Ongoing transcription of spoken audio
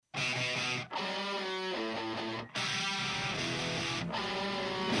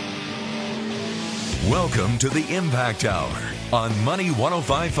Welcome to the Impact Hour on Money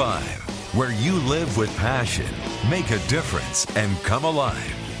 1055, where you live with passion, make a difference, and come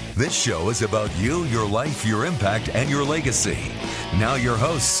alive. This show is about you, your life, your impact, and your legacy. Now your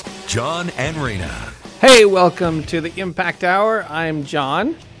hosts, John and Rena. Hey, welcome to the Impact Hour. I'm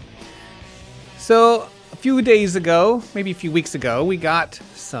John. So a few days ago, maybe a few weeks ago, we got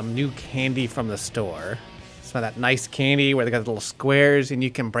some new candy from the store. Some of that nice candy where they got little squares and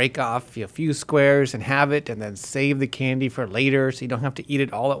you can break off a few squares and have it and then save the candy for later so you don't have to eat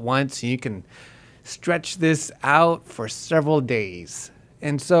it all at once. You can stretch this out for several days.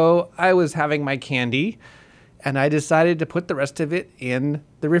 And so I was having my candy and I decided to put the rest of it in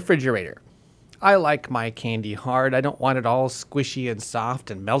the refrigerator. I like my candy hard. I don't want it all squishy and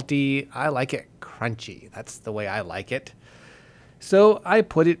soft and melty. I like it crunchy. That's the way I like it. So I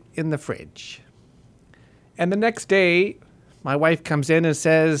put it in the fridge. And the next day, my wife comes in and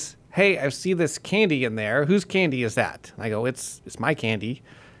says, "Hey, I see this candy in there. Whose candy is that?" And I go, it's my candy.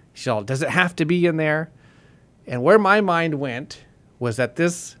 She's all, "Does it have to be in there?" And where my mind went was that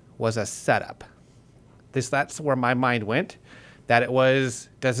this was a setup. That's where my mind went. That it was,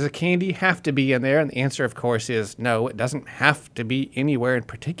 does the candy have to be in there? And the answer, of course, is no, it doesn't have to be anywhere in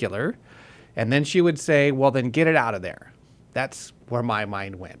particular. And then she would say, "Well, then get it out of there." That's where my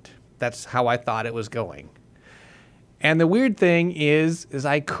mind went. That's how I thought it was going. And the weird thing is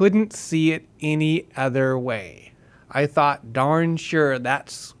I couldn't see it any other way. I thought darn sure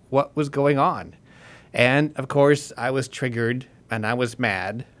that's what was going on. And of course, I was triggered and I was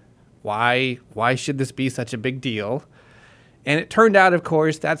mad. Why should this be such a big deal? And it turned out, of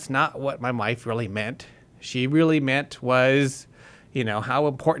course, that's not what my wife really meant. She really meant was, how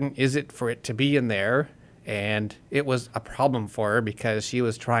important is it for it to be in there? And it was a problem for her because she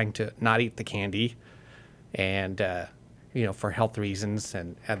was trying to not eat the candy and, for health reasons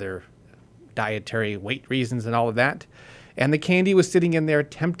and other dietary weight reasons and all of that. And the candy was sitting in there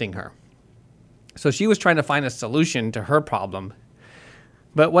tempting her. So she was trying to find a solution to her problem.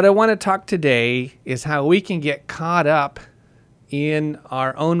 But what I want to talk today is how we can get caught up in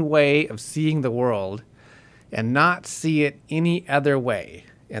our own way of seeing the world and not see it any other way.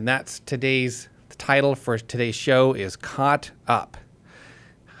 And that's the title for today's show is Caught Up.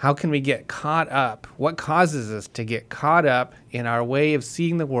 How can we get caught up? What causes us to get caught up in our way of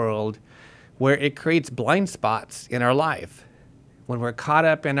seeing the world where it creates blind spots in our life? When we're caught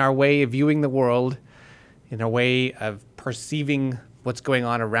up in our way of viewing the world, in a way of perceiving what's going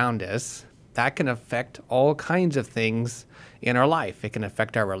on around us, that can affect all kinds of things in our life. It can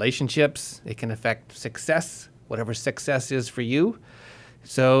affect our relationships. It can affect success, whatever success is for you.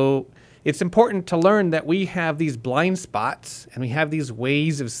 So it's important to learn that we have these blind spots and we have these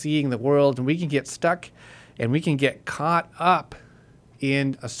ways of seeing the world, and we can get stuck and we can get caught up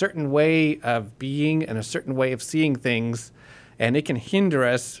in a certain way of being and a certain way of seeing things, and it can hinder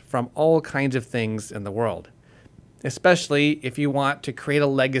us from all kinds of things in the world. Especially if you want to create a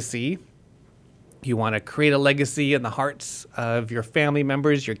legacy. You want to create a legacy in the hearts of your family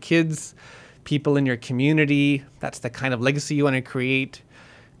members, your kids, people in your community. That's the kind of legacy you want to create.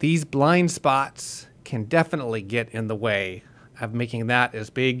 These blind spots can definitely get in the way of making that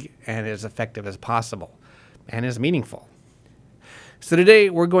as big and as effective as possible and as meaningful. So today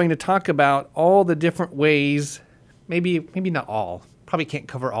we're going to talk about all the different ways, maybe not all, probably can't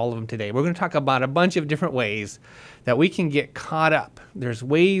cover all of them today. We're going to talk about a bunch of different ways that we can get caught up. There's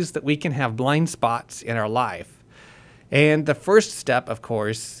ways that we can have blind spots in our life. And the first step, of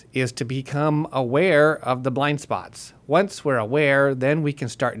course, is to become aware of the blind spots. Once we're aware, then we can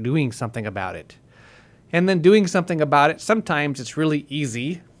start doing something about it. And then doing something about it, sometimes it's really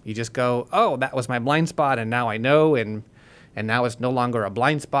easy. You just go, "Oh, that was my blind spot, and now I know, and now it's no longer a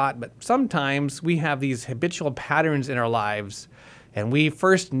blind spot." But sometimes we have these habitual patterns in our lives, and we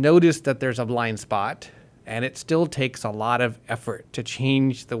first notice that there's a blind spot, and it still takes a lot of effort to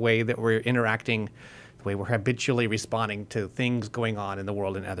change the way that we're interacting, the way we're habitually responding to things going on in the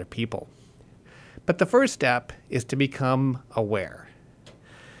world and other people. But the first step is to become aware.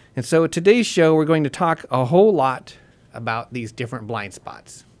 And so today's show, we're going to talk a whole lot about these different blind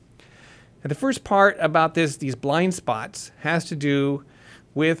spots. And the first part about these blind spots has to do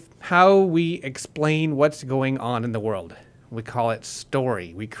with how we explain what's going on in the world. We call it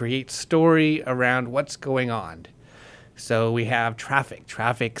story. We create story around what's going on. So we have traffic.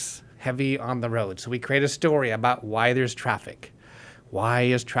 Traffic's heavy on the road. So we create a story about why there's traffic. Why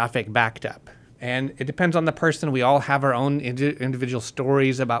is traffic backed up? And it depends on the person. We all have our own individual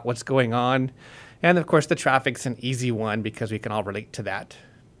stories about what's going on. And of course, the traffic's an easy one because we can all relate to that.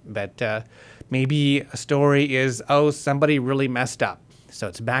 But maybe a story is, somebody really messed up. So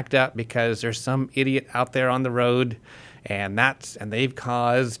it's backed up because there's some idiot out there on the road, and they've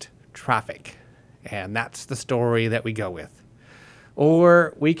caused traffic. And that's the story that we go with.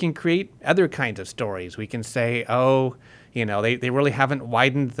 Or we can create other kinds of stories. We can say, they really haven't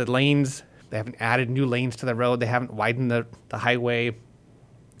widened the lanes. They haven't added new lanes to the road. They haven't widened the highway.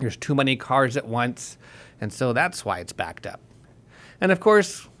 There's too many cars at once. And so that's why it's backed up. And of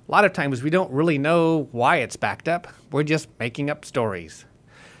course, a lot of times we don't really know why it's backed up. We're just making up stories.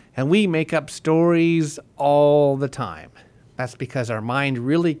 And we make up stories all the time. That's because our mind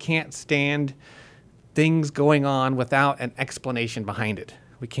really can't stand things going on without an explanation behind it.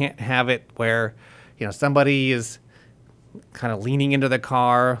 We can't have it where, somebody is kind of leaning into the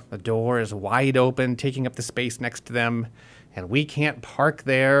car, the door is wide open, taking up the space next to them, and we can't park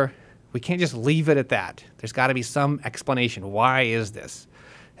there. We can't just leave it at that. There's got to be some explanation. Why is this?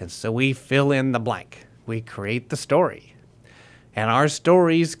 And so we fill in the blank. We create the story. And our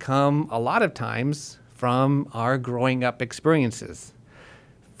stories come a lot of times from our growing up experiences,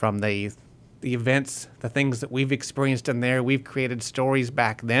 from the events, the things that we've experienced in there. We've created stories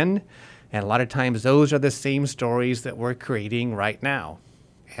back then, and a lot of times those are the same stories that we're creating right now.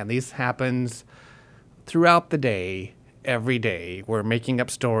 And this happens throughout the day, every day. We're making up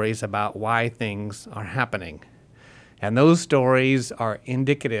stories about why things are happening. And those stories are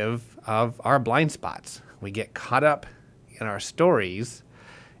indicative of our blind spots. We get caught up in our stories,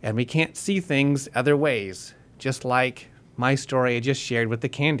 and we can't see things other ways, just like my story I just shared with the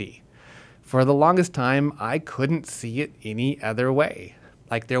candy. For the longest time, I couldn't see it any other way.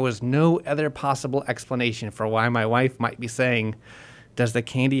 Like there was no other possible explanation for why my wife might be saying, does the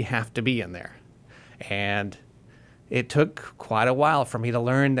candy have to be in there? And it took quite a while for me to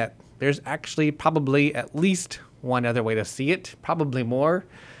learn that there's actually probably at least one other way to see it, probably more,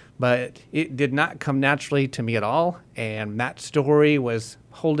 but it did not come naturally to me at all. And that story was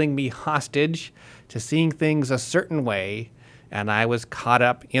holding me hostage to seeing things a certain way, and I was caught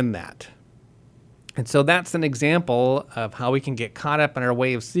up in that. And so that's an example of how we can get caught up in our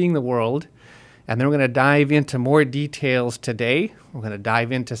way of seeing the world. And then we're going to dive into more details today. We're going to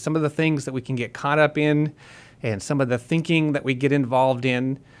dive into some of the things that we can get caught up in and some of the thinking that we get involved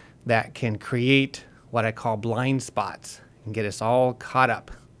in that can create what I call blind spots and get us all caught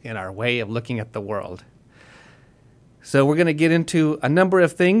up in our way of looking at the world. So we're going to get into a number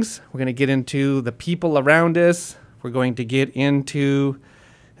of things. We're going to get into the people around us. We're going to get into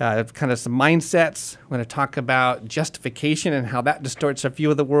kind of some mindsets. We're going to talk about justification and how that distorts our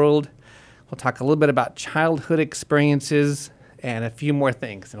view of the world. We'll talk a little bit about childhood experiences and a few more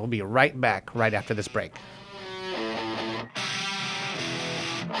things. And we'll be right back right after this break.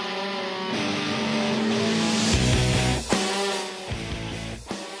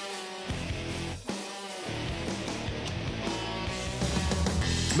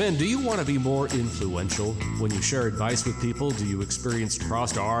 Men, do you want to be more influential? When you share advice with people, do you experience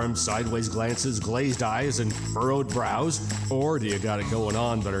crossed arms, sideways glances, glazed eyes, and furrowed brows? Or do you got it going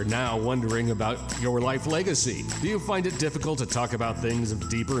on but are now wondering about your life legacy? Do you find it difficult to talk about things of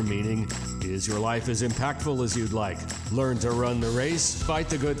deeper meaning? Is your life as impactful as you'd like? Learn to run the race, fight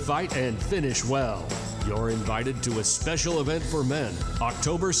the good fight, and finish well. You're invited to a special event for men,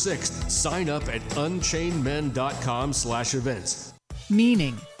 October 6th. Sign up at unchainedmen.com/events.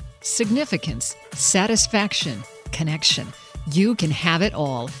 Meaning, significance, satisfaction, connection. You can have it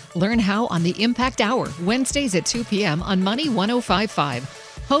all. Learn how on the Impact Hour, Wednesdays at 2 p.m. on Money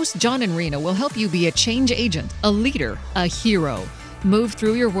 105.5. Host John and Rena will help you be a change agent, a leader, a hero. Move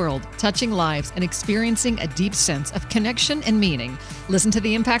through your world, touching lives and experiencing a deep sense of connection and meaning. Listen to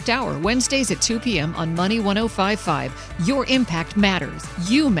the Impact Hour, Wednesdays at 2 p.m. on Money 105.5. Your impact matters.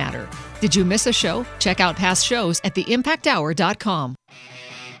 You matter. Did you miss a show? Check out past shows at theimpacthour.com.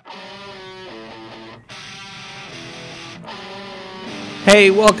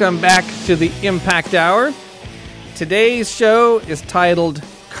 Hey, welcome back to the Impact Hour. Today's show is titled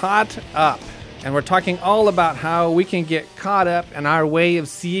Caught Up, and we're talking all about how we can get caught up in our way of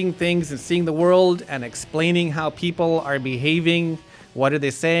seeing things and seeing the world and explaining how people are behaving. What are they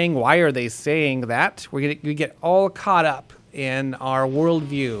saying? Why are they saying that? We get all caught up in our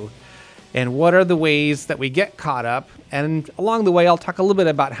worldview. And what are the ways that we get caught up? And along the way, I'll talk a little bit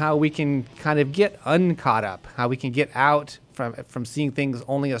about how we can kind of get uncaught up, how we can get out from seeing things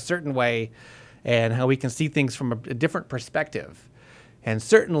only a certain way, and how we can see things from a different perspective. And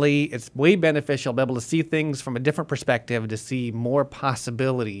certainly, it's way beneficial to be able to see things from a different perspective, to see more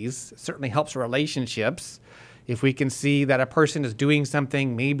possibilities. It certainly helps relationships. If we can see that a person is doing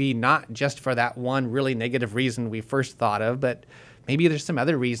something, maybe not just for that one really negative reason we first thought of, but maybe there's some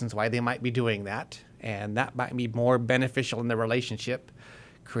other reasons why they might be doing that. and that might be more beneficial in the relationship,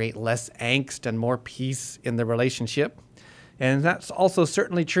 create less angst and more peace in the relationship. And that's also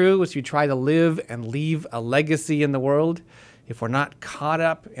certainly true as you try to live and leave a legacy in the world. If we're not caught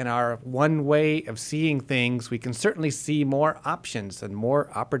up in our one way of seeing things, we can certainly see more options and more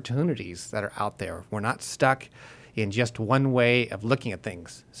opportunities that are out there. We're not stuck in just one way of looking at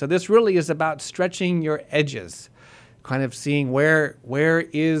things. So this really is about stretching your edges, kind of seeing where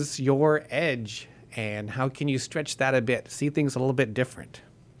is your edge and how can you stretch that a bit, see things a little bit different.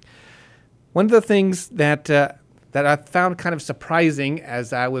 One of the things that I found kind of surprising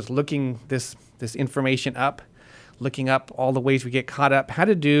as I was looking this information up, looking up all the ways we get caught up, had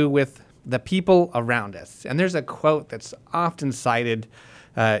to do with the people around us. And there's a quote that's often cited.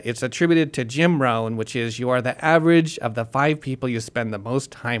 It's attributed to Jim Rohn, which is, "You are the average of the 5 people you spend the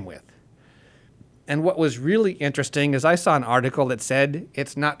most time with." And what was really interesting is I saw an article that said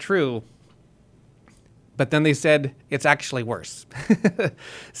it's not true, but then they said it's actually worse.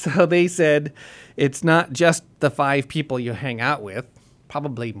 So they said it's not just the 5 people you hang out with,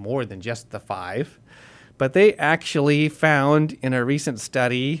 probably more than just the 5, but they actually found in a recent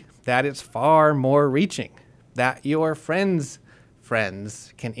study that it's far more reaching, that your friends'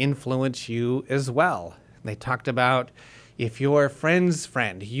 friends can influence you as well. They talked about if your friend's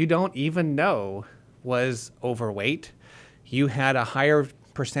friend you don't even know was overweight, you had a higher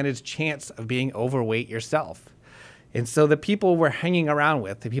percentage chance of being overweight yourself. And so the people we're hanging around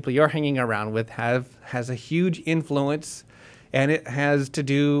with, the people you're hanging around with has a huge influence, and it has to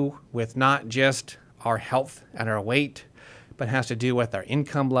do with not just our health and our weight, but has to do with our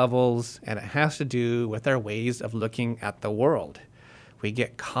income levels, and it has to do with our ways of looking at the world. We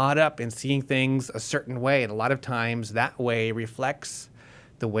get caught up in seeing things a certain way, and a lot of times that way reflects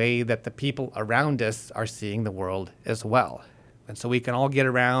the way that the people around us are seeing the world as well. And so we can all get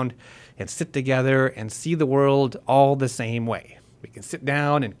around and sit together and see the world all the same way. We can sit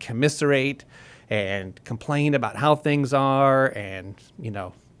down and commiserate and complain about how things are and,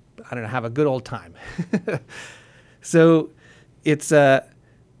 have a good old time. So it's a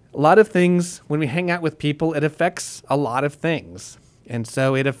lot of things. When we hang out with people, it affects a lot of things. And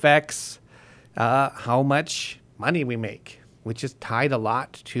so it affects how much money we make, which is tied a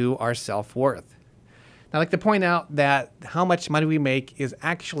lot to our self-worth. Now, I'd like to point out that how much money we make is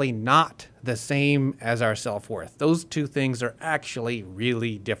actually not the same as our self-worth. Those two things are actually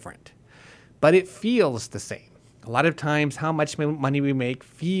really different, but it feels the same. A lot of times, how much money we make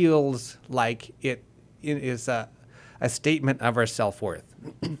feels like it is a statement of our self-worth.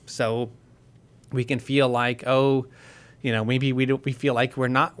 So we can feel like, maybe we feel like we're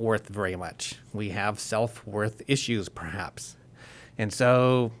not worth very much. We have self-worth issues, perhaps. And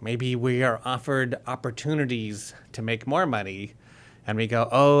so maybe we are offered opportunities to make more money, and we go,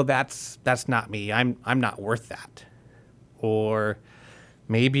 "Oh, that's not me. I'm not worth that." Or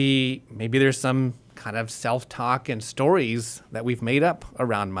maybe there's some kind of self-talk and stories that we've made up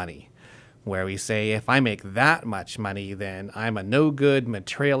around money, where we say, "If I make that much money, then I'm a no-good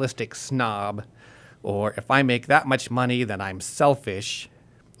materialistic snob," or "If I make that much money, then I'm selfish."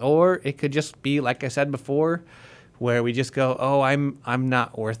 Or it could just be, like I said before, where we just go, "Oh, I'm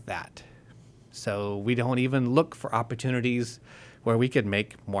not worth that." So we don't even look for opportunities where we could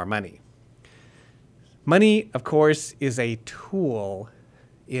make more money. Money, of course, is a tool.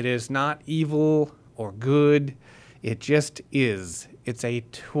 It is not evil or good. It just is. It's a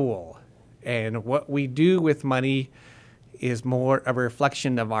tool. And what we do with money is more a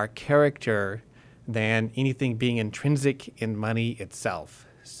reflection of our character than anything being intrinsic in money itself.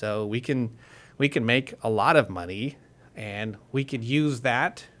 So we can make a lot of money, and we could use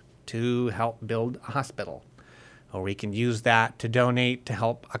that to help build a hospital, or we can use that to donate to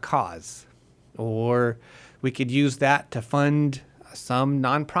help a cause, or we could use that to fund some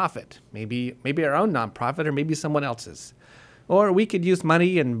nonprofit, maybe our own nonprofit or maybe someone else's. Or we could use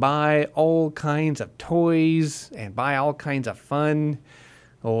money and buy all kinds of toys and buy all kinds of fun,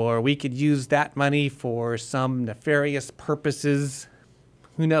 or we could use that money for some nefarious purposes.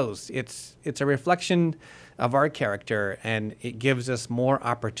 Who knows? It's a reflection of our character, and it gives us more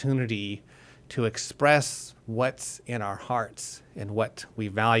opportunity to express what's in our hearts and what we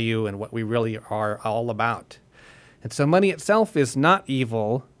value and what we really are all about. And so money itself is not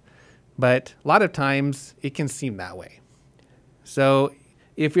evil, but a lot of times it can seem that way. So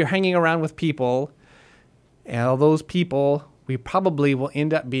if you're hanging around with people, and all those people, we probably will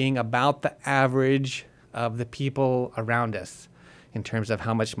end up being about the average of the people around us in terms of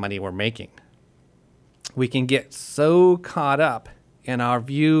how much money we're making. We can get so caught up in our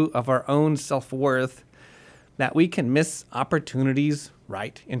view of our own self-worth that we can miss opportunities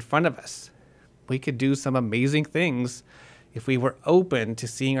right in front of us. We could do some amazing things if we were open to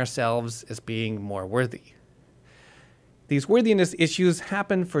seeing ourselves as being more worthy. These worthiness issues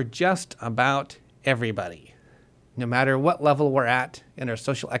happen for just about everybody, no matter what level we're at in our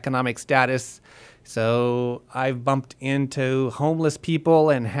social economic status. So I've bumped into homeless people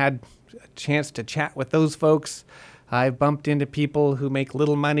and had a chance to chat with those folks. I've bumped into people who make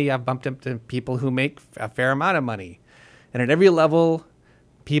little money. I've bumped into people who make a fair amount of money. And at every level,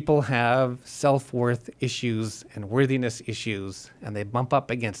 people have self-worth issues and worthiness issues, and they bump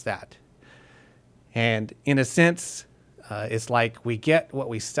up against that. And in a sense, it's like we get what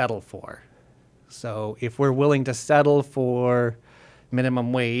we settle for. So if we're willing to settle for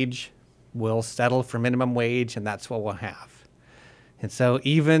minimum wage, we'll settle for minimum wage, and that's what we'll have. And so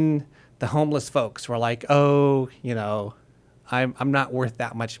even the homeless folks were like, oh, I'm not worth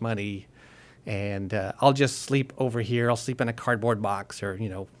that much money, and I'll just sleep over here. I'll sleep in a cardboard box or,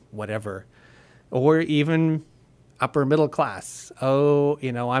 whatever. Or even upper middle class. Oh,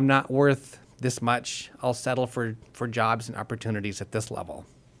 I'm not worth this much. I'll settle for jobs and opportunities at this level.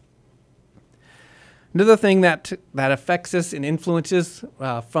 Another thing that affects us and influences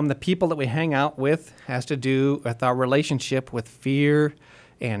from the people that we hang out with has to do with our relationship with fear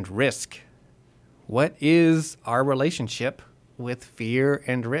and risk. What is our relationship with fear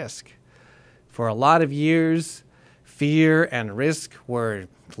and risk? For a lot of years, fear and risk were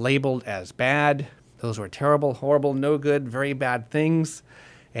labeled as bad. Those were terrible, horrible, no good, very bad things.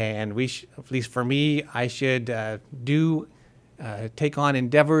 And at least for me, I should take on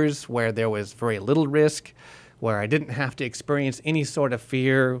endeavors where there was very little risk, where I didn't have to experience any sort of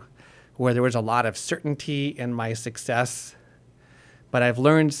fear, where there was a lot of certainty in my success. But I've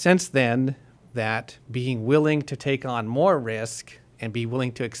learned since then that being willing to take on more risk and be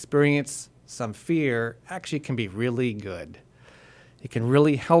willing to experience some fear actually can be really good. It can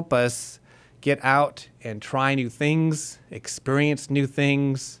really help us get out and try new things, experience new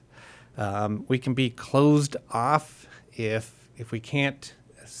things. We can be closed off if we can't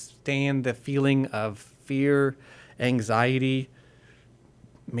stand the feeling of fear, anxiety.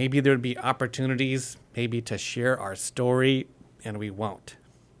 Maybe there'd be opportunities maybe to share our story, and we won't.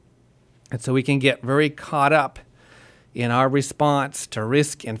 And so we can get very caught up in our response to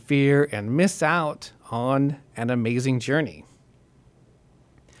risk and fear and miss out on an amazing journey.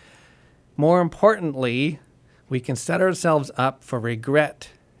 More importantly, we can set ourselves up for regret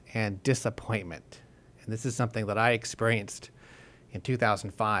and disappointment. And this is something that I experienced in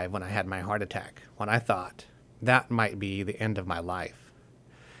 2005 when I had my heart attack, when I thought that might be the end of my life.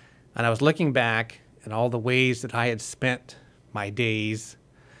 And I was looking back at all the ways that I had spent my days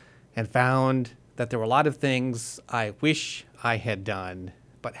and found that there were a lot of things I wish I had done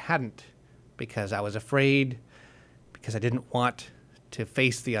but hadn't, because I was afraid, because I didn't want to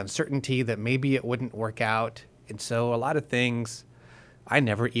face the uncertainty that maybe it wouldn't work out. And so a lot of things I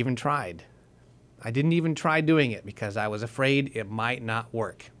never even tried. I didn't even try doing it because I was afraid it might not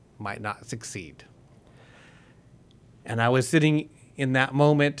work, might not succeed. And I was sitting in that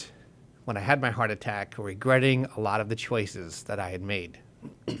moment when I had my heart attack, regretting a lot of the choices that I had made.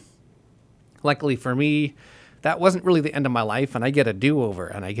 Luckily for me, that wasn't really the end of my life, and I get a do-over,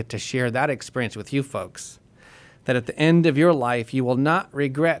 and I get to share that experience with you folks. That at the end of your life, you will not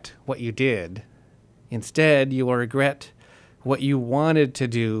regret what you did. Instead, you will regret what you wanted to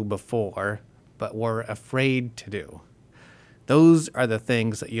do before, but were afraid to do. Those are the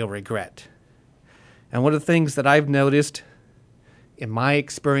things that you'll regret. And one of the things that I've noticed in my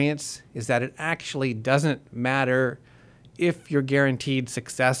experience is that it actually doesn't matter if you're guaranteed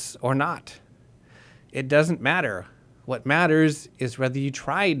success or not. It doesn't matter. What matters is whether you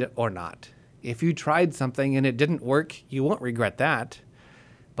tried or not. If you tried something and it didn't work, you won't regret that.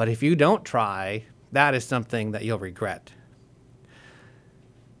 But if you don't try, that is something that you'll regret.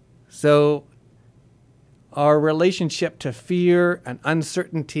 So our relationship to fear and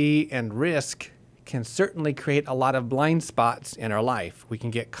uncertainty and risk can certainly create a lot of blind spots in our life. We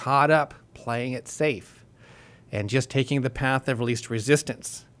can get caught up playing it safe and just taking the path of least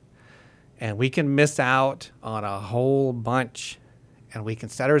resistance. And we can miss out on a whole bunch, and we can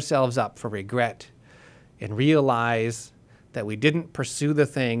set ourselves up for regret and realize that we didn't pursue the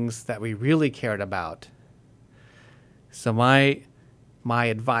things that we really cared about. So my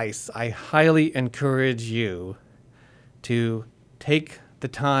advice, I highly encourage you to take the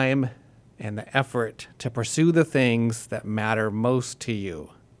time and the effort to pursue the things that matter most to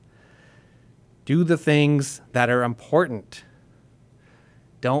you. Do the things that are important.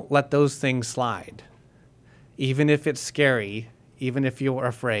 Don't let those things slide. Even if it's scary, even if you're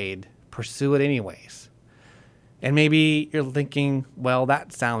afraid, pursue it anyways. And maybe you're thinking, well,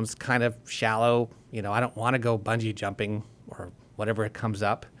 that sounds kind of shallow. I don't want to go bungee jumping or whatever it comes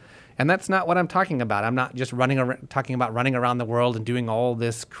up. And that's not what I'm talking about. I'm not just talking about running around the world and doing all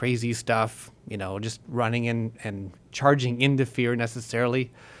this crazy stuff, just running and charging into fear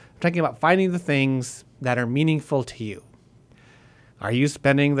necessarily. I'm talking about finding the things that are meaningful to you. Are you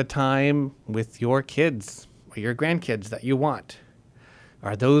spending the time with your kids or your grandkids that you want?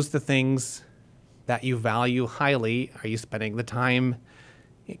 Are those the things that you value highly? Are you spending the time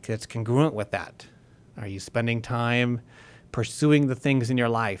that's congruent with that? Are you spending time pursuing the things in your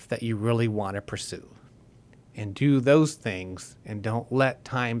life that you really want to pursue? And do those things, and don't let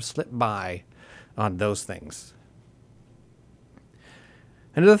time slip by on those things.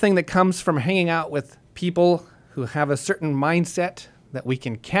 Another thing that comes from hanging out with people who have a certain mindset that we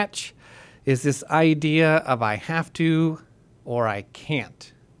can catch is this idea of I have to or I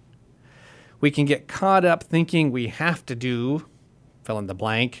can't. We can get caught up thinking we have to do, fill in the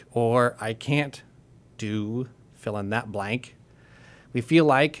blank, or I can't do, fill in that blank. We feel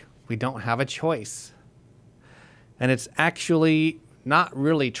like we don't have a choice. And it's actually not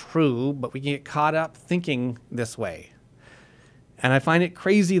really true, but we can get caught up thinking this way. And I find it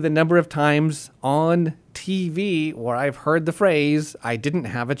crazy the number of times on TV where I've heard the phrase, I didn't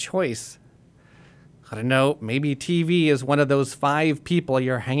have a choice. I don't know, maybe TV is one of those 5 people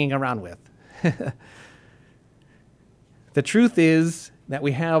you're hanging around with. The truth is that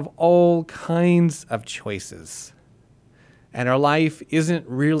we have all kinds of choices. And our life isn't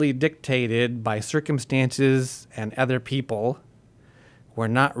really dictated by circumstances and other people. We're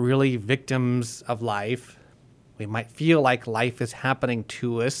not really victims of life. We might feel like life is happening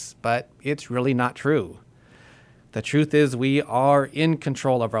to us, but it's really not true. The truth is we are in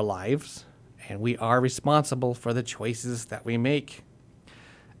control of our lives, and we are responsible for the choices that we make.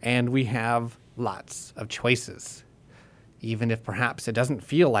 And we have lots of choices. Even if perhaps it doesn't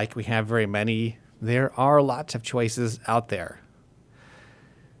feel like we have very many, there are lots of choices out there.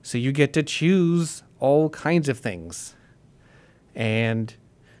 So you get to choose all kinds of things. And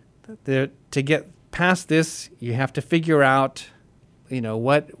to get past this, you have to figure out,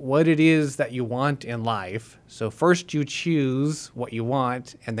 what it is that you want in life. So first you choose what you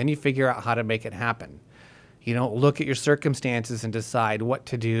want, and then you figure out how to make it happen. You don't look at your circumstances and decide what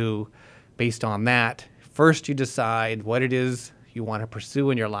to do based on that. First you decide what it is you want to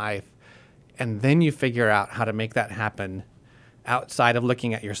pursue in your life, and then you figure out how to make that happen outside of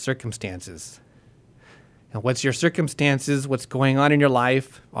looking at your circumstances. And what's your circumstances, what's going on in your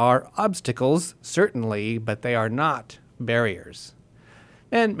life are obstacles, certainly, but they are not barriers.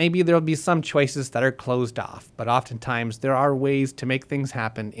 And maybe there'll be some choices that are closed off, but oftentimes there are ways to make things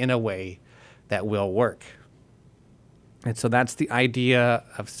happen in a way that will work. And so that's the idea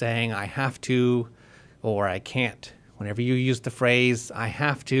of saying I have to or I can't. Whenever you use the phrase I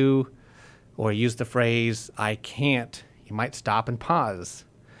have to or use the phrase I can't, you might stop and pause.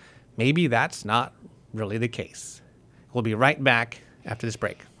 Maybe that's not really the case. We'll be right back after this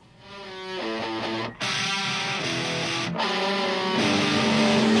break.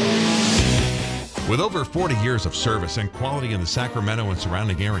 With over 40 years of service and quality in the Sacramento and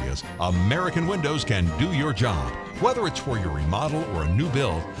surrounding areas, American Windows can do your job. Whether it's for your remodel or a new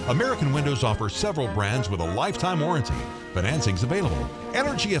build, American Windows offers several brands with a lifetime warranty. Financing's available.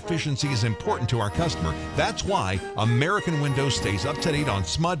 Energy efficiency is important to our customer. That's why American Windows stays up to date on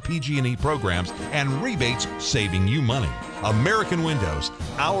SMUD PG&E programs and rebates, saving you money. American Windows,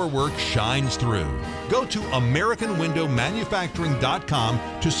 our work shines through. Go to AmericanWindowManufacturing.com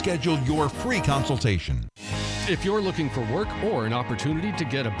to schedule your free consultation. If you're looking for work or an opportunity to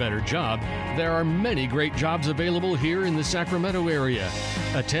get a better job, there are many great jobs available here in the Sacramento area.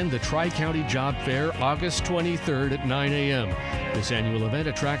 Attend the Tri-County Job Fair August 23rd at 9 a.m. This annual event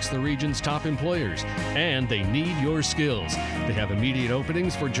attracts the region's top employers, and they need your skills. They have immediate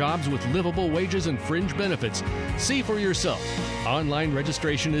openings for jobs with livable wages and fringe benefits. See for yourself. Online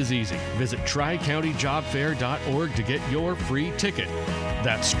registration is easy. Visit TriCountyJobFair.org to get your free ticket.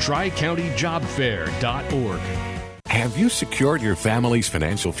 That's TriCountyJobFair.org. Have you secured your family's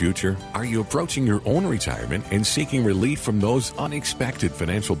financial future? Are you approaching your own retirement and seeking relief from those unexpected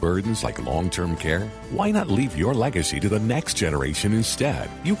financial burdens like long-term care? Why not leave your legacy to the next generation instead?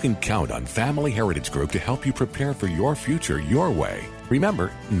 You can count on Family Heritage Group to help you prepare for your future your way.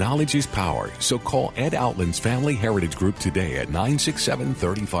 Remember, knowledge is power, so call Ed Outland's Family Heritage Group today at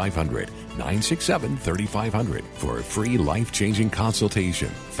 967-3500. 967-3500 for a free life-changing consultation.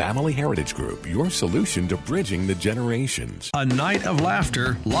 Family Heritage Group, your solution to bridging the generations. A night of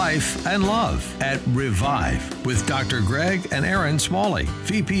laughter, life, and love at Revive with Dr. Greg and Aaron Smalley,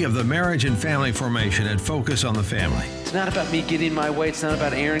 VP of the Marriage and Family Formation at Focus on the Family. It's not about me getting my way. It's not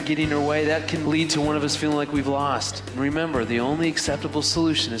about Aaron getting her way. That can lead to one of us feeling like we've lost. And remember, the only acceptable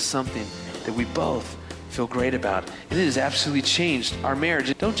solution is something that we both feel great about. And it has absolutely changed our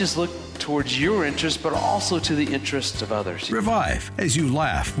marriage. Don't just look towards your interests, but also to the interests of others. Revive as you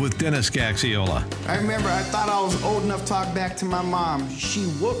laugh with Dennis Gaxiola. I remember I thought I was old enough to talk back to my mom. She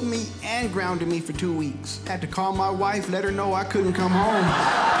whooped me and grounded me for 2 weeks. Had to call my wife, let her know I couldn't come home.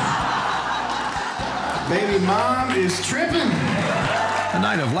 Baby mom is tripping. A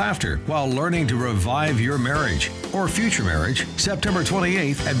night of laughter while learning to revive your marriage or future marriage, September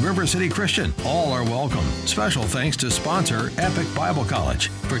 28th at River City Christian. All are welcome. Special thanks to sponsor Epic Bible College.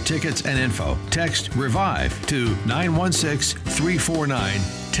 For tickets and info, text REVIVE to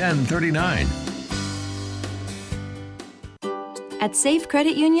 916-349-1039. At Safe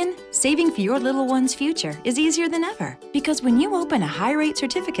Credit Union, saving for your little one's future is easier than ever. Because when you open a high-rate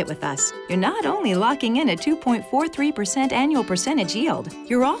certificate with us, you're not only locking in a 2.43% annual percentage yield,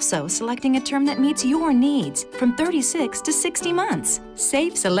 you're also selecting a term that meets your needs from 36 to 60 months.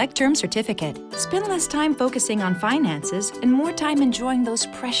 Safe Select Term Certificate. Spend less time focusing on finances and more time enjoying those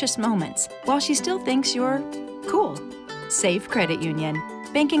precious moments while she still thinks you're cool. Safe Credit Union.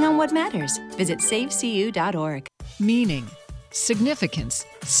 Banking on what matters. Visit safecu.org. Meaning, significance,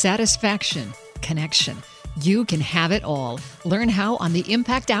 satisfaction, connection. You can have it all. Learn how on the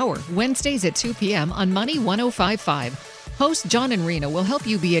Impact Hour, Wednesdays at 2 p.m. on Money 105.5. Host John and Rena will help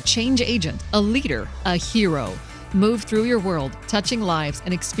you be a change agent, a leader, a hero. Move through your world, touching lives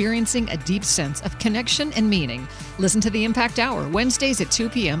and experiencing a deep sense of connection and meaning. Listen to the Impact Hour, Wednesdays at 2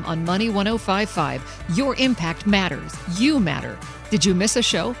 p.m. on Money 105.5. Your impact matters. You matter. Did you miss a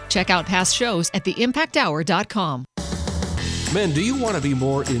show? Check out past shows at theimpacthour.com. Men, do you want to be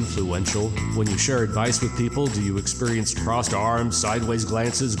more influential? When you share advice with people, do you experience crossed arms, sideways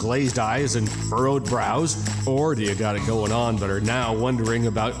glances, glazed eyes, and furrowed brows? Or do you got it going on but are now wondering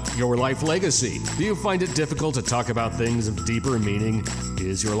about your life legacy? Do you find it difficult to talk about things of deeper meaning?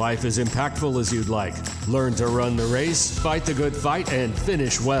 Is your life as impactful as you'd like? Learn to run the race, fight the good fight, and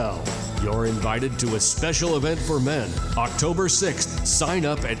finish well. You're invited to a special event for men, October 6th. Sign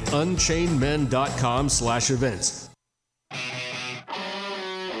up at unchainedmen.com/events.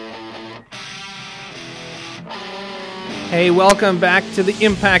 Hey, welcome back to the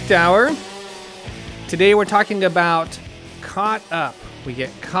Impact Hour. Today we're talking about caught up. We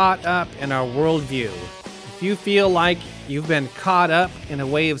get caught up in our worldview. If you feel like you've been caught up in a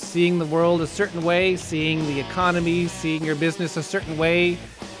way of seeing the world a certain way, seeing the economy, seeing your business a certain way,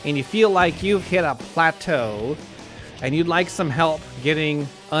 and you feel like you've hit a plateau and you'd like some help getting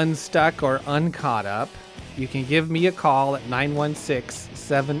unstuck or uncaught up, you can give me a call at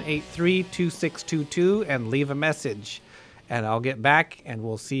 916-783-2622 and leave a message. And I'll get back and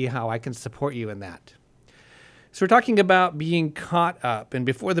we'll see how I can support you in that. So we're talking about being caught up. And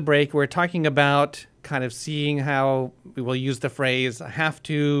before the break, we're talking about kind of seeing how we will use the phrase, I have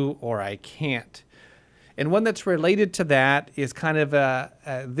to or I can't. And one that's related to that is kind of a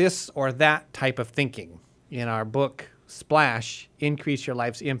this or that type of thinking. In our book, Splash, Increase Your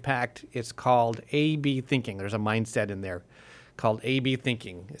Life's Impact, it's called A-B thinking. There's a mindset in there called A-B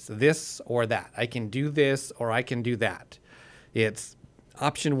thinking. It's this or that. I can do this or I can do that. It's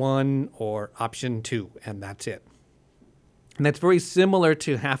option 1 or option 2, and that's it. And that's very similar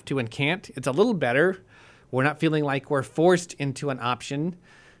to have to and can't. It's a little better. We're not feeling like we're forced into an option,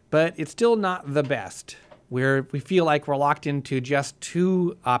 but it's still not the best. We feel like we're locked into just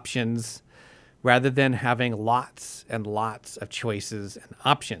 2 options rather than having lots and lots of choices and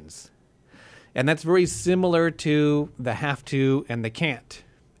options. And that's very similar to the have to and the can't.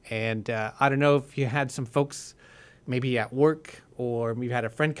 And I don't know if you had some folks maybe at work, or maybe had a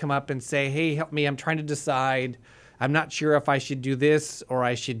friend come up and say, hey, help me, I'm trying to decide. I'm not sure if I should do this or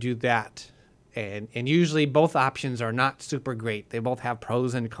I should do that. And usually both options are not super great. They both have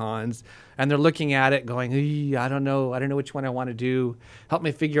pros and cons. And they're looking at it going, I don't know which one I want to do. Help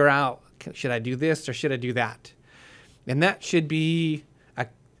me figure out, should I do this or should I do that? And that should be a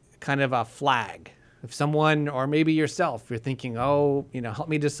kind of a flag. If someone, or maybe yourself, you're thinking, help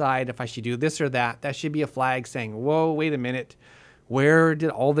me decide if I should do this or that, that should be a flag saying, whoa, wait a minute, where did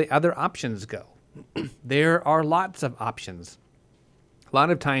all the other options go? There are lots of options. A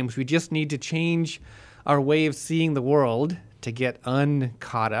lot of times we just need to change our way of seeing the world to get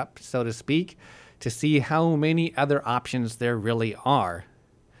uncaught up, so to speak, to see how many other options there really are.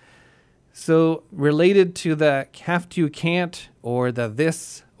 So related to the have to, can't, or the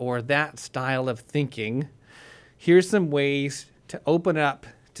this or that style of thinking, here's some ways to open up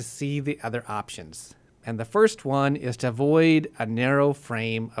to see the other options. And the first one is to avoid a narrow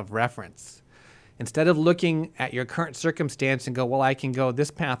frame of reference. Instead of looking at your current circumstance and go, well, I can go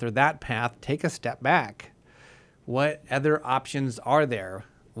this path or that path, take a step back. What other options are there?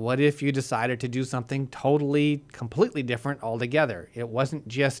 What if you decided to do something totally, completely different altogether? It wasn't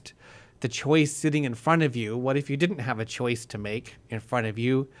just the choice sitting in front of you. What if you didn't have a choice to make in front of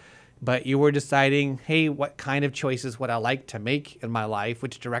you, but you were deciding, hey, what kind of choices would I like to make in my life?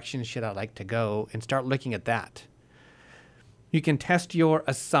 Which direction should I like to go? And start looking at that. You can test your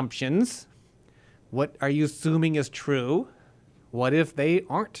assumptions. What are you assuming is true? What if they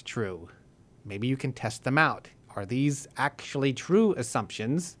aren't true? Maybe you can test them out. Are these actually true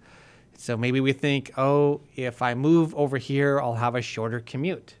assumptions? So maybe we think, oh, if I move over here, I'll have a shorter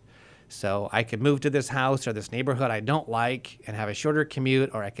commute. So I could move to this house or this neighborhood I don't like and have a shorter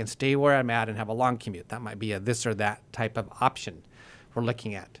commute, or I can stay where I'm at and have a long commute. That might be a this or that type of option we're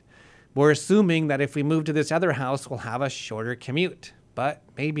looking at. We're assuming that if we move to this other house, we'll have a shorter commute, but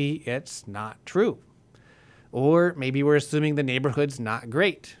maybe it's not true. Or maybe we're assuming the neighborhood's not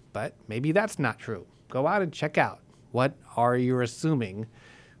great, but maybe that's not true. Go out and check out. What are you assuming?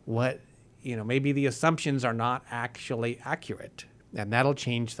 Maybe the assumptions are not actually accurate. And that'll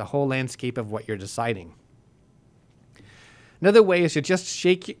change the whole landscape of what you're deciding. Another way is to just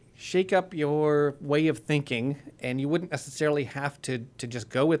shake up your way of thinking, and you wouldn't necessarily have to just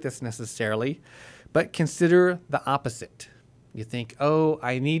go with this necessarily, but consider the opposite. You think, oh,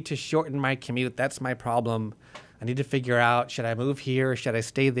 I need to shorten my commute. That's my problem. I need to figure out, should I move here? Should I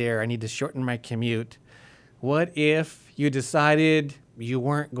stay there? I need to shorten my commute. What if you decided you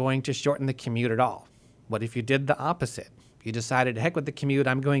weren't going to shorten the commute at all? What if you did the opposite? You decided, heck with the commute,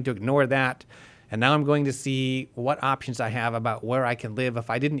 I'm going to ignore that, and now I'm going to see what options I have about where I can live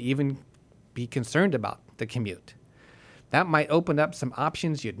if I didn't even be concerned about the commute. That might open up some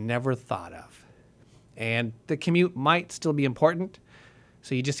options you'd never thought of. And the commute might still be important,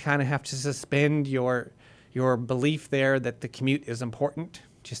 so you just kind of have to suspend your belief there that the commute is important.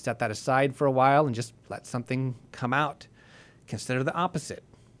 Just set that aside for a while and just let something come out. Consider the opposite.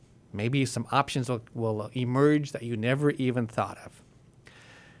 Maybe some options will emerge that you never even thought of.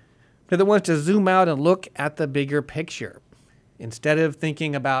 Another one is to zoom out and look at the bigger picture. Instead of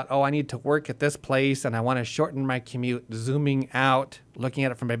thinking about, oh, I need to work at this place and I want to shorten my commute, zooming out, looking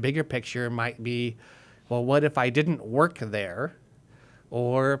at it from a bigger picture might be, well, what if I didn't work there?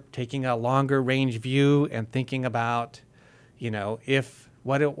 Or taking a longer range view and thinking about,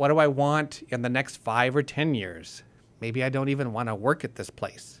 what do I want in the next 5 or 10 years? Maybe I don't even want to work at this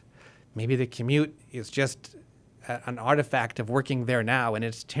place. Maybe the commute is just an artifact of working there now and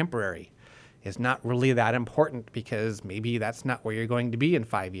it's temporary. It's not really that important because maybe that's not where you're going to be in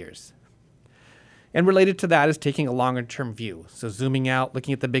 5 years. And related to that is taking a longer term view. So zooming out,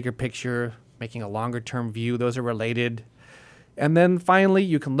 looking at the bigger picture, making a longer term view, those are related. And then finally,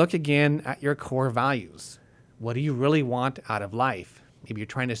 you can look again at your core values. What do you really want out of life? Maybe you're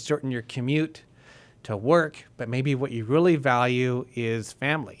trying to shorten your commute to work, but maybe what you really value is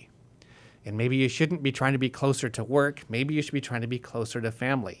family. And maybe you shouldn't be trying to be closer to work. Maybe you should be trying to be closer to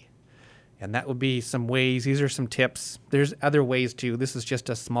family. And that would be some ways. These are some tips. There's other ways too. This is just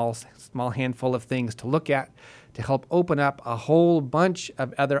a small handful of things to look at to help open up a whole bunch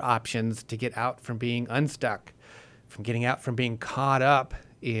of other options to get out from being unstuck, from getting out from being caught up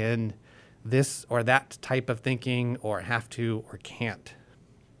in this or that type of thinking or have to or can't.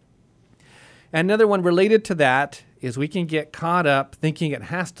 And another one related to that is we can get caught up thinking it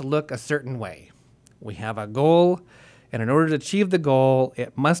has to look a certain way. We have a goal, and in order to achieve the goal,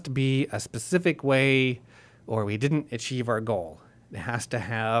 it must be a specific way, or we didn't achieve our goal. It has to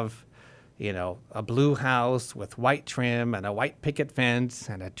have, a blue house with white trim and a white picket fence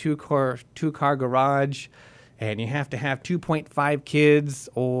and a two-car garage, and you have to have 2.5 kids,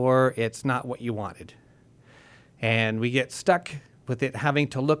 or it's not what you wanted. And we get stuck with it having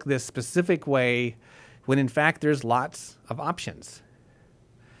to look this specific way when in fact there's lots of options.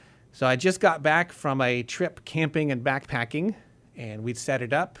 So I just got back from a trip camping and backpacking, and we'd set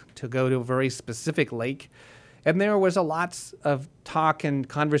it up to go to a very specific lake. And there was a lots of talk and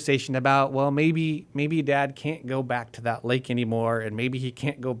conversation about, well, maybe Dad can't go back to that lake anymore, and maybe he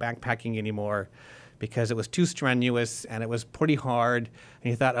can't go backpacking anymore because it was too strenuous and it was pretty hard. And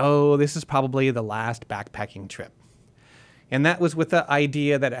he thought, oh, this is probably the last backpacking trip. And that was with the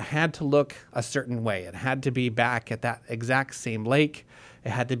idea that it had to look a certain way. It had to be back at that exact same lake.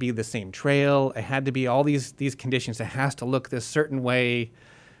 It had to be the same trail. It had to be all these conditions. It has to look this certain way.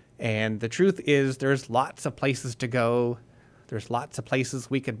 And the truth is there's lots of places to go. There's lots of places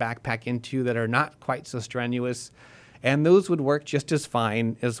we could backpack into that are not quite so strenuous, and those would work just as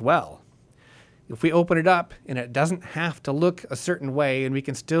fine as well. If we open it up and it doesn't have to look a certain way and we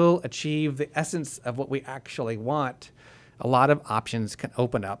can still achieve the essence of what we actually want, a lot of options can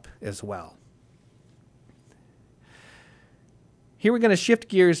open up as well. Here we're going to shift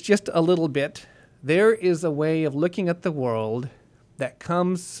gears just a little bit. There is a way of looking at the world that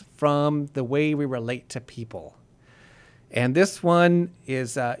comes from the way we relate to people. And this one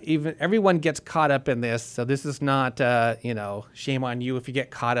is even everyone gets caught up in this, so this is not, shame on you if you get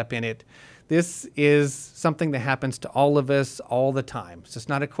caught up in it. This is something that happens to all of us all the time. So it's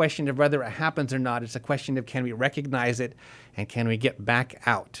not a question of whether it happens or not. It's a question of can we recognize it and can we get back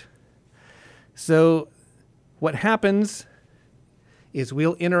out. So what happens is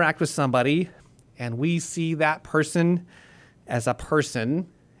we'll interact with somebody and we see that person as a person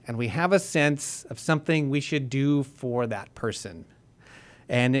and we have a sense of something we should do for that person.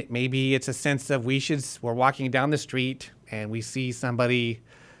 And maybe it's a sense of we're walking down the street and we see somebody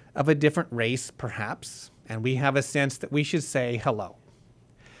of a different race, perhaps, and we have a sense that we should say hello.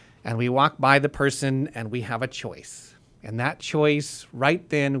 And we walk by the person and we have a choice. And that choice, right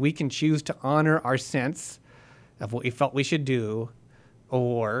then, we can choose to honor our sense of what we felt we should do,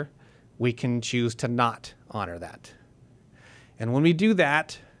 or we can choose to not honor that. And when we do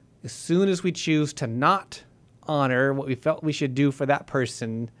that, as soon as we choose to not honor what we felt we should do for that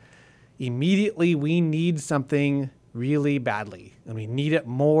person, immediately we need something really badly. And we need it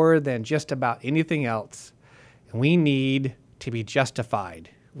more than just about anything else. And we need to be justified.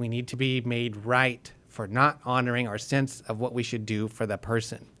 We need to be made right for not honoring our sense of what we should do for the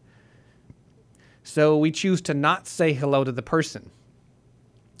person. So we choose to not say hello to the person.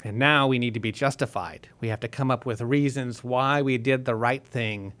 And now we need to be justified. We have to come up with reasons why we did the right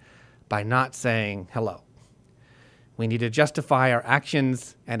thing by not saying hello. We need to justify our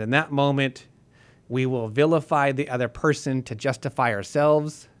actions, and in that moment, we will vilify the other person to justify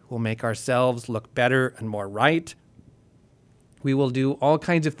ourselves. We'll make ourselves look better and more right. We will do all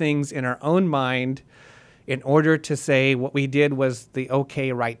kinds of things in our own mind in order to say what we did was the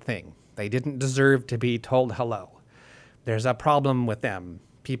okay, right thing. They didn't deserve to be told hello. There's a problem with them.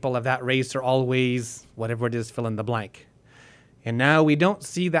 People of that race are always, whatever it is, fill in the blank. And now we don't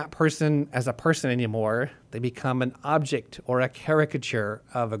see that person as a person anymore. They become an object or a caricature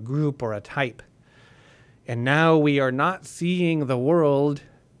of a group or a type. And now we are not seeing the world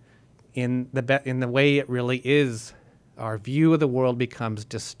in the way it really is. Our view of the world becomes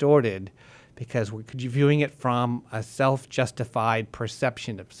distorted because we're viewing it from a self-justified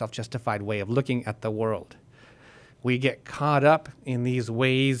perception, a self-justified way of looking at the world. We get caught up in these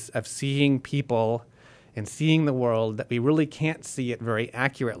ways of seeing people and seeing the world that we really can't see it very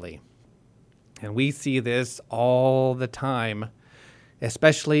accurately. And we see this all the time,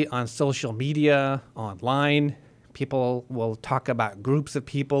 especially on social media, online. People will talk about groups of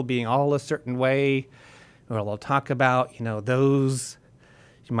people being all a certain way, or they'll talk about, those,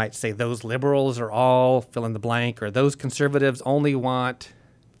 you might say those liberals are all fill in the blank, or those conservatives only want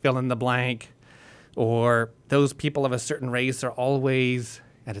fill in the blank, or those people of a certain race are always,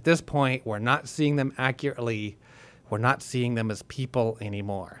 and at this point, we're not seeing them accurately. We're not seeing them as people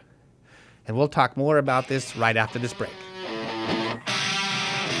anymore. And we'll talk more about this right after this break.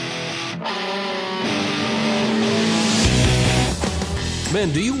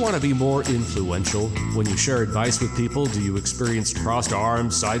 Men, do you want to be more influential? When you share advice with people, do you experience crossed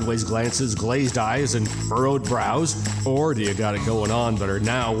arms, sideways glances, glazed eyes, and furrowed brows? Or do you got it going on but are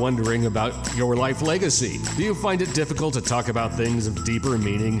now wondering about your life legacy? Do you find it difficult to talk about things of deeper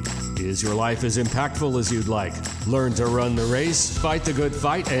meaning? Is your life as impactful as you'd like? Learn to run the race, fight the good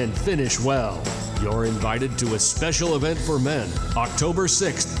fight, and finish well. You're invited to a special event for men, October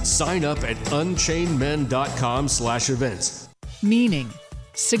 6th. Sign up at unchainedmen.com/events. Meaning,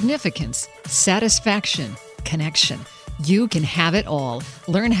 significance, satisfaction, connection. You can have it all.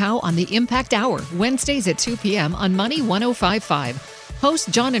 Learn how on the Impact Hour, Wednesdays at 2 p.m. on Money 105.5. Host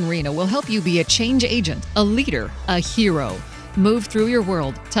John and Rena will help you be a change agent, a leader, a hero. Move through your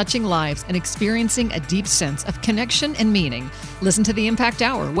world, touching lives and experiencing a deep sense of connection and meaning. Listen to the Impact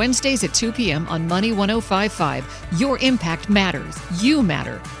Hour, Wednesdays at 2 p.m. on Money 105.5. Your impact matters. You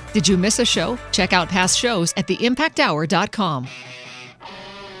matter. Did you miss a show? Check out past shows at theimpacthour.com.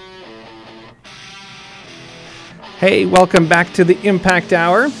 Hey, welcome back to the Impact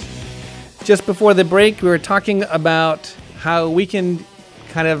Hour. Just before the break, we were talking about how we can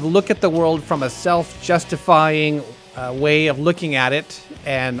kind of look at the world from a self-justifying way of looking at it,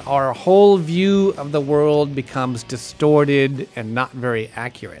 and our whole view of the world becomes distorted and not very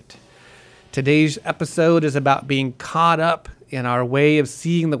accurate. Today's episode is about being caught up in our way of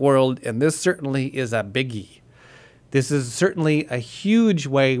seeing the world, and this certainly is a biggie. This is certainly a huge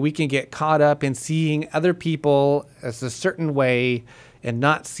way we can get caught up in seeing other people as a certain way and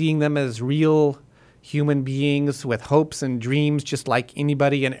not seeing them as real human beings with hopes and dreams just like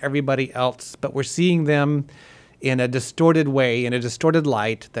anybody and everybody else, but we're seeing them in a distorted way, in a distorted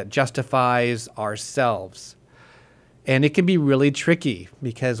light that justifies ourselves. And it can be really tricky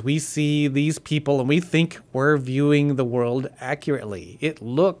because we see these people and we think we're viewing the world accurately. It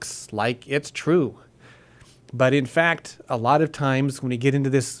looks like it's true. But in fact, a lot of times when we get into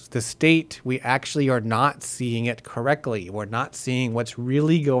this state, we actually are not seeing it correctly. We're not seeing what's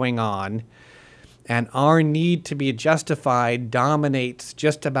really going on. And our need to be justified dominates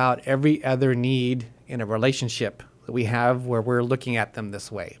just about every other need in a relationship that we have where we're looking at them this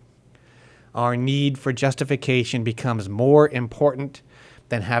way. Our need for justification becomes more important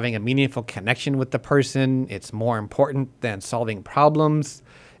than having a meaningful connection with the person. It's more important than solving problems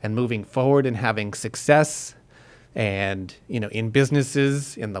and moving forward and having success. And, in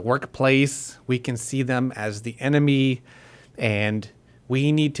businesses, in the workplace, we can see them as the enemy, and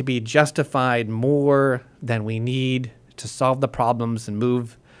we need to be justified more than we need to solve the problems and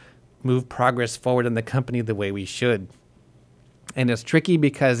move progress forward in the company the way we should. And it's tricky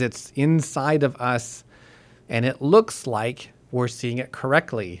because it's inside of us, and it looks like we're seeing it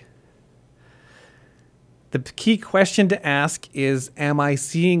correctly. The key question to ask is, am I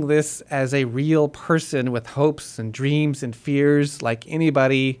seeing this as a real person with hopes and dreams and fears like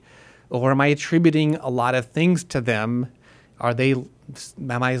anybody, or am I attributing a lot of things to them?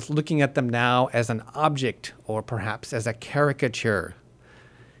 Am I looking at them now as an object or perhaps as a caricature?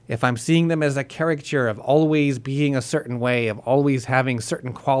 If I'm seeing them as a caricature of always being a certain way, of always having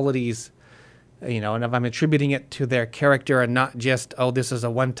certain qualities, and if I'm attributing it to their character and not just, this is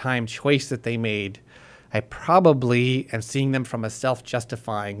a one-time choice that they made, I probably am seeing them from a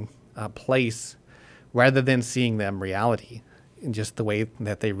self-justifying place rather than seeing them reality in just the way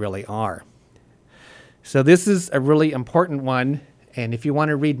that they really are. So this is a really important one. And if you want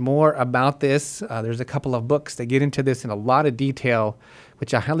to read more about this, there's a couple of books that get into this in a lot of detail,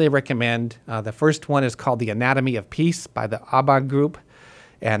 which I highly recommend. The first one is called The Anatomy of Peace by the Abba Group.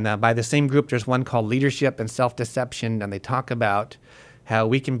 And by the same group, there's one called Leadership and Self-Deception. And they talk about how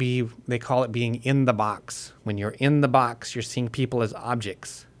we can be, they call it being in the box. When you're in the box, you're seeing people as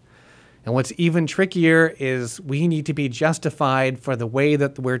objects. And what's even trickier is we need to be justified for the way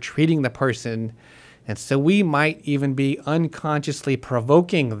that we're treating the person. And so we might even be unconsciously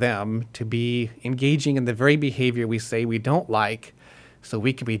provoking them to be engaging in the very behavior we say we don't like, so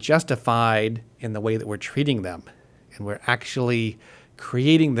we can be justified in the way that we're treating them. And we're actually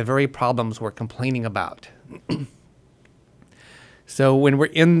creating the very problems we're complaining about. So when we're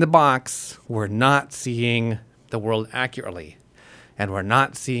in the box, we're not seeing the world accurately. And we're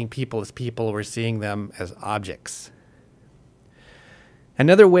not seeing people as people, we're seeing them as objects.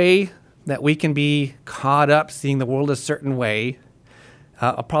 Another way that we can be caught up seeing the world a certain way,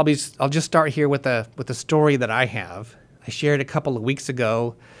 I'll just start here with a story that I have. I shared a couple of weeks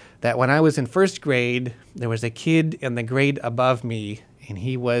ago that when I was in first grade, there was a kid in the grade above me, and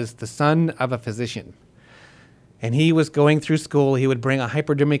he was the son of a physician. And he was going through school. He would bring a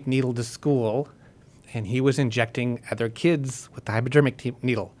hypodermic needle to school, and he was injecting other kids with the hypodermic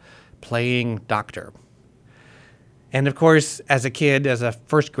needle, playing doctor. And of course, as a kid, as a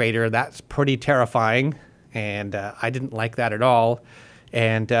first grader, that's pretty terrifying, and I didn't like that at all.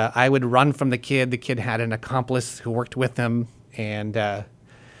 And I would run from the kid. The kid had an accomplice who worked with him, and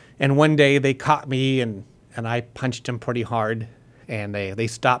one day they caught me, and I punched him pretty hard, and they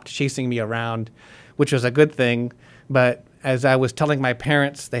stopped chasing me around, which was a good thing. But as I was telling my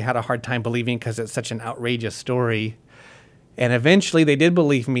parents, they had a hard time believing because it's such an outrageous story. And eventually they did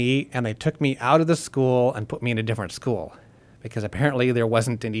believe me, and they took me out of the school and put me in a different school because apparently there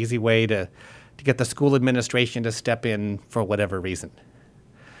wasn't an easy way to get the school administration to step in for whatever reason.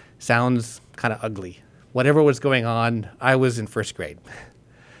 Sounds kind of ugly. Whatever was going on, I was in first grade.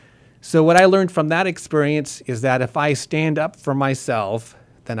 So what I learned from that experience is that if I stand up for myself,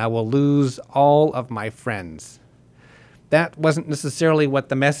 then I will lose all of my friends. That wasn't necessarily what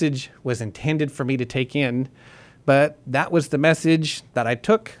the message was intended for me to take in, but that was the message that I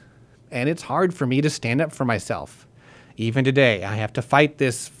took, and it's hard for me to stand up for myself. Even today, I have to fight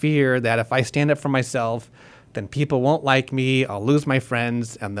this fear that if I stand up for myself, then people won't like me, I'll lose my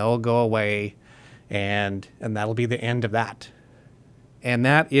friends, and they'll go away, and that'll be the end of that. And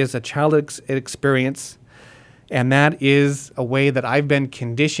that is a childhood experience, And that is a way that I've been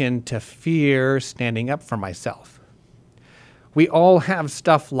conditioned to fear standing up for myself. We all have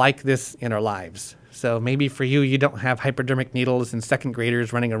stuff like this in our lives. So maybe for you, you don't have hypodermic needles and second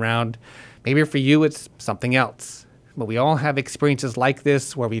graders running around. Maybe for you, it's something else. But we all have experiences like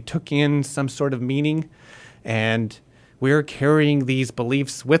this where we took in some sort of meaning, and we're carrying these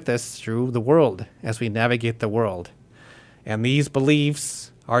beliefs with us through the world as we navigate the world. And these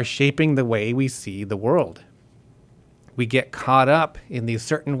beliefs are shaping the way we see the world. We get caught up in these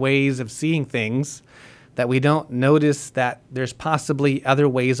certain ways of seeing things that we don't notice that there's possibly other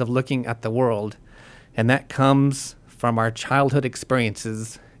ways of looking at the world. And that comes from our childhood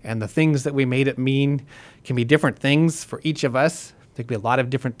experiences, and the things that we made it mean can be different things for each of us. There could be a lot of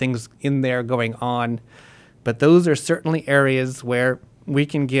different things in there going on, but those are certainly areas where we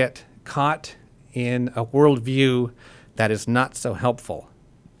can get caught in a worldview that is not so helpful.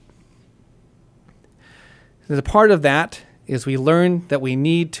 As a part of that is we learn that we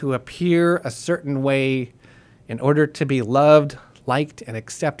need to appear a certain way in order to be loved, liked, and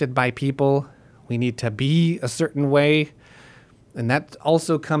accepted by people. We need to be a certain way. And that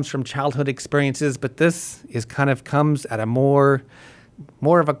also comes from childhood experiences, but this is kind of comes at a more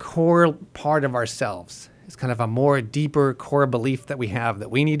of a core part of ourselves. It's kind of a more deeper core belief that we have,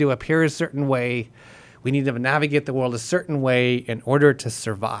 that we need to appear a certain way. We need to navigate the world a certain way in order to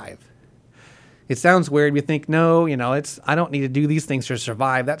survive. It sounds weird. We think, no, I don't need to do these things to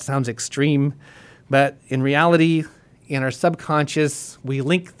survive. That sounds extreme. But in reality, in our subconscious, we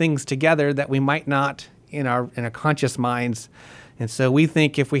link things together that we might not in our conscious minds. And so we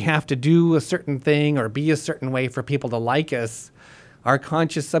think if we have to do a certain thing or be a certain way for people to like us, our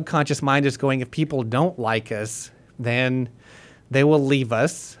subconscious mind is going, if people don't like us, then they will leave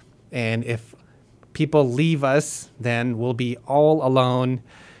us. And if people leave us, then we'll be all alone.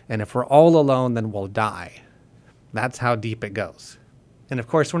 And if we're all alone, then we'll die. That's how deep it goes. And of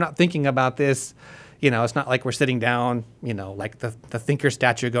course, we're not thinking about this. It's not like we're sitting down, like the thinker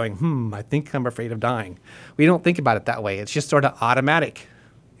statue going, I think I'm afraid of dying. We don't think about it that way. It's just sort of automatic.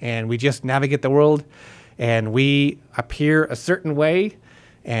 And we just navigate the world and we appear a certain way.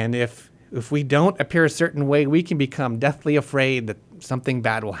 And if we don't appear a certain way, we can become deathly afraid that something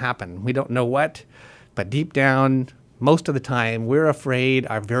bad will happen. We don't know what, but deep down, most of the time, we're afraid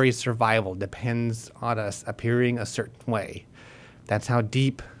our very survival depends on us appearing a certain way. That's how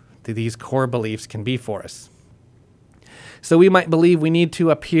deep these core beliefs can be for us. So we might believe we need to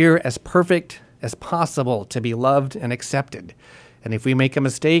appear as perfect as possible to be loved and accepted. And if we make a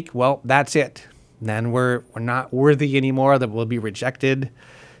mistake, well, that's it. Then we're not worthy anymore, that we'll be rejected.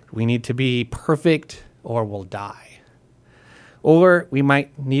 We need to be perfect or we'll die. Or we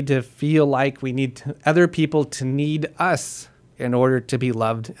might need to feel like we need other people to need us in order to be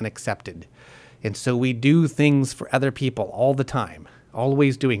loved and accepted. And so we do things for other people all the time.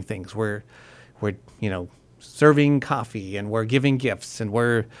 Always doing things. We're serving coffee and we're giving gifts and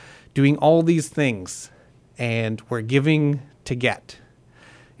we're doing all these things and we're giving to get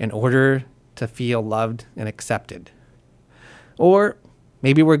in order to feel loved and accepted. Or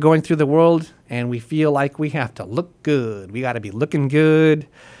maybe we're going through the world and we feel like we have to look good. We got to be looking good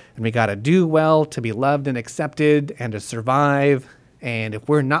and we got to do well to be loved and accepted and to survive. And if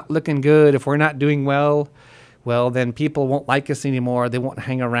we're not looking good, if we're not doing well, then people won't like us anymore. They won't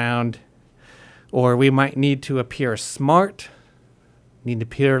hang around. Or we might need to appear smart, need to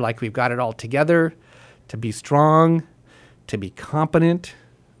appear like we've got it all together, to be strong, to be competent.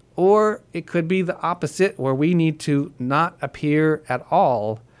 Or it could be the opposite, where we need to not appear at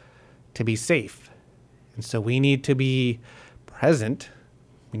all to be safe. And so we need to be present.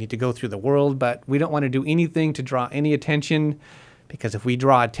 We need to go through the world, but we don't want to do anything to draw any attention, because if we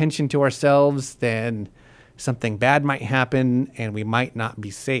draw attention to ourselves, then something bad might happen and we might not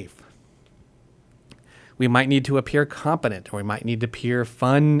be safe. We might need to appear competent, or we might need to appear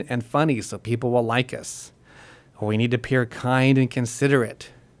fun and funny so people will like us. Or we need to appear kind and considerate.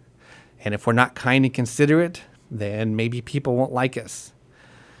 And if we're not kind and considerate, then maybe people won't like us.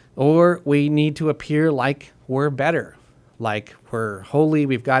 Or we need to appear like we're better, like we're holy,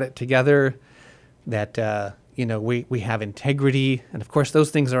 we've got it together, that we have integrity. And of course,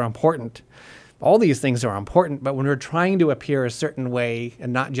 those things are important. All these things are important, but when we're trying to appear a certain way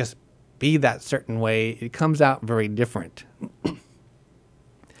and not just be that certain way, it comes out very different.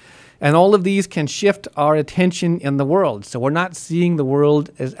 And all of these can shift our attention in the world. So we're not seeing the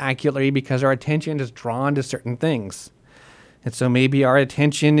world as accurately because our attention is drawn to certain things. And so maybe our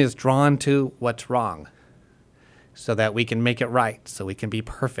attention is drawn to what's wrong so that we can make it right, so we can be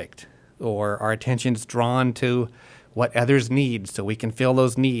perfect. Or our attention is drawn to what others need so we can fill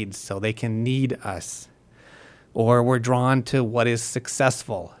those needs so they can need us. Or we're drawn to what is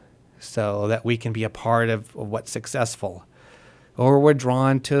successful so that we can be a part of what's successful. Or we're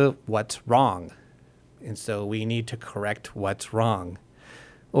drawn to what's wrong, and so we need to correct what's wrong.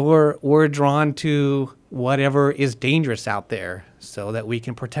 Or we're drawn to whatever is dangerous out there so that we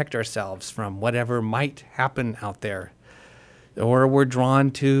can protect ourselves from whatever might happen out there. Or we're drawn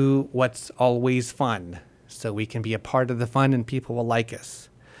to what's always fun so we can be a part of the fun and people will like us.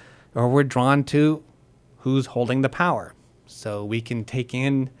 Or we're drawn to who's holding the power so we can take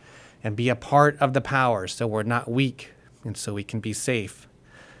in and be a part of the power so we're not weak and so we can be safe.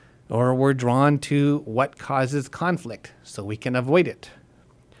 Or we're drawn to what causes conflict so we can avoid it.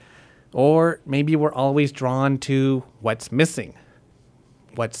 Or maybe we're always drawn to what's missing,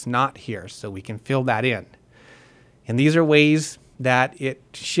 what's not here, so we can fill that in. And these are ways that it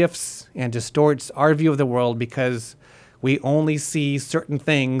shifts and distorts our view of the world because we only see certain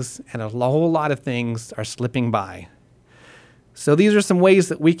things and a whole lot of things are slipping by. So these are some ways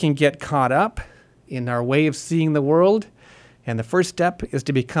that we can get caught up in our way of seeing the world. And the first step is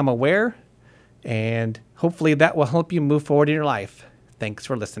to become aware, and hopefully that will help you move forward in your life. Thanks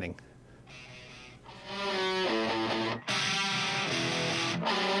for listening.